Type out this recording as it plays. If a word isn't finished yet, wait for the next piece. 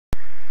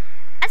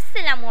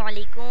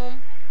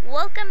Assalamualaikum.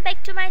 Welcome back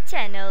to my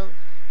channel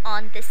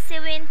on the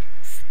seventh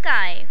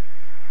sky.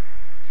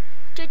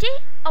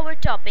 Today our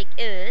topic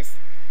is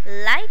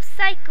life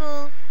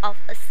cycle of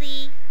a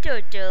sea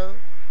turtle.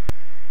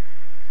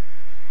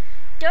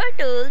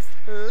 Turtles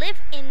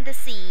live in the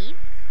sea.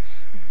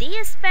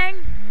 They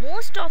spend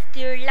most of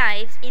their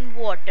lives in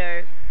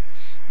water.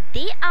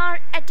 They are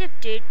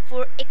adapted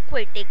for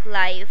aquatic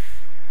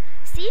life.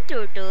 Sea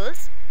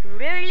turtles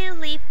rarely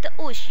leave the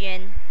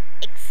ocean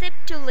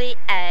except to lay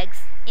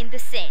eggs in the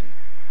sand.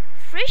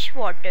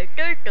 Freshwater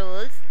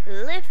turtles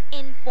live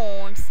in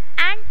ponds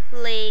and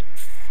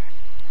lakes.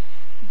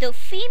 The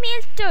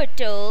female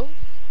turtle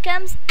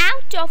comes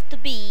out of the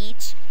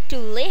beach to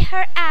lay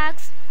her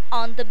eggs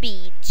on the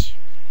beach.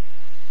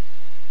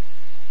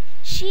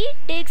 She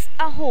digs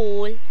a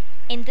hole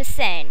in the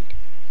sand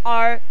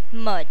or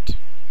mud.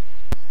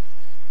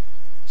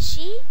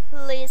 She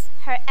lays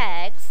her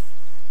eggs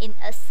in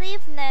a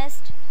safe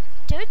nest.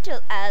 Turtle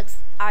eggs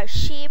are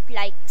shaped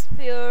like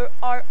spheres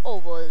or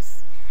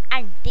ovals,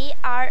 and they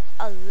are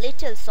a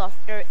little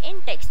softer in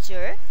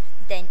texture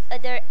than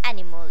other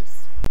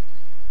animals.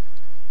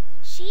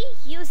 She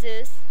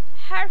uses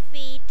her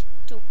feet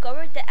to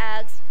cover the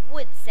eggs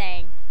with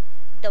sand.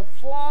 The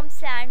warm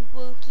sand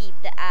will keep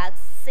the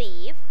eggs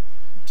safe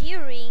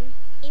during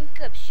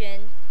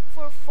incubation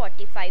for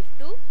 45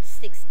 to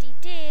 60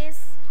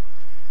 days.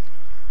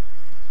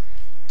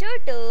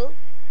 Turtle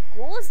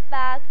goes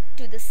back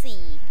to the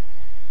sea.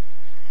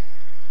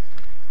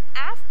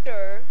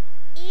 After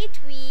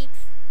 8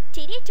 weeks,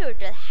 tiny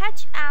turtle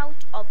hatch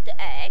out of the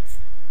eggs.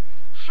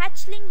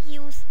 Hatchling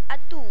use a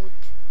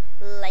tooth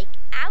like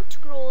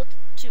outgrowth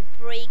to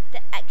break the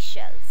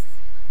eggshells.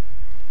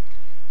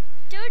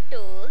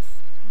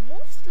 Turtles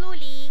move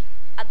slowly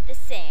up the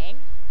sand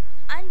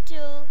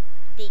until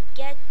they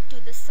get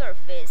to the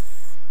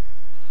surface.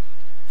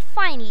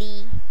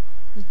 Finally,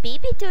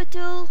 baby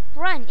turtle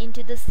run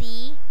into the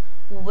sea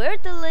where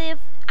they live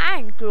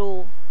and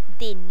grow.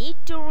 They need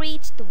to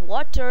reach the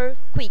water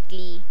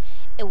quickly,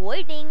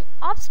 avoiding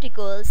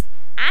obstacles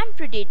and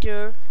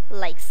predators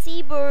like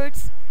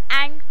seabirds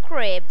and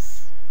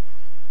crabs.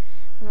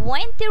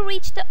 When they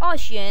reach the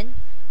ocean,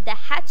 the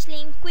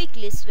hatchling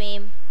quickly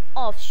swim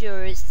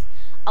offshore,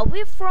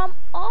 away from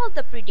all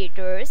the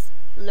predators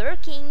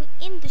lurking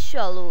in the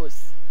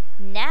shallows.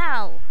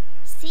 Now,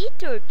 sea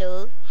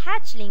turtle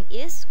hatchling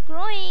is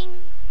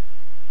growing.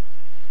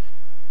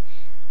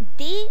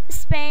 They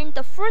spend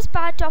the first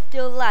part of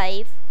their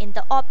life in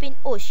the open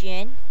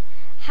ocean,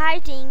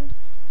 hiding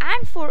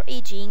and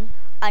foraging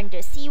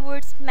under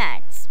seaweed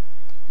mats.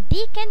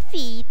 They can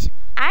feed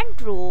and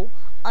grow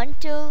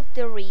until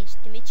they reach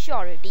the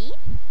maturity.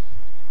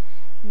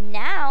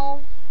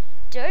 Now,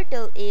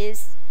 turtle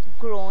is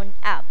grown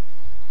up.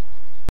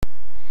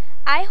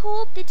 I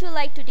hope that you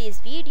like today's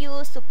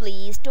video, so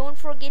please don't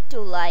forget to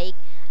like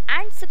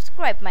and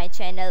subscribe my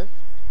channel.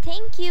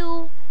 Thank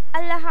you.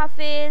 Allah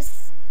Hafiz.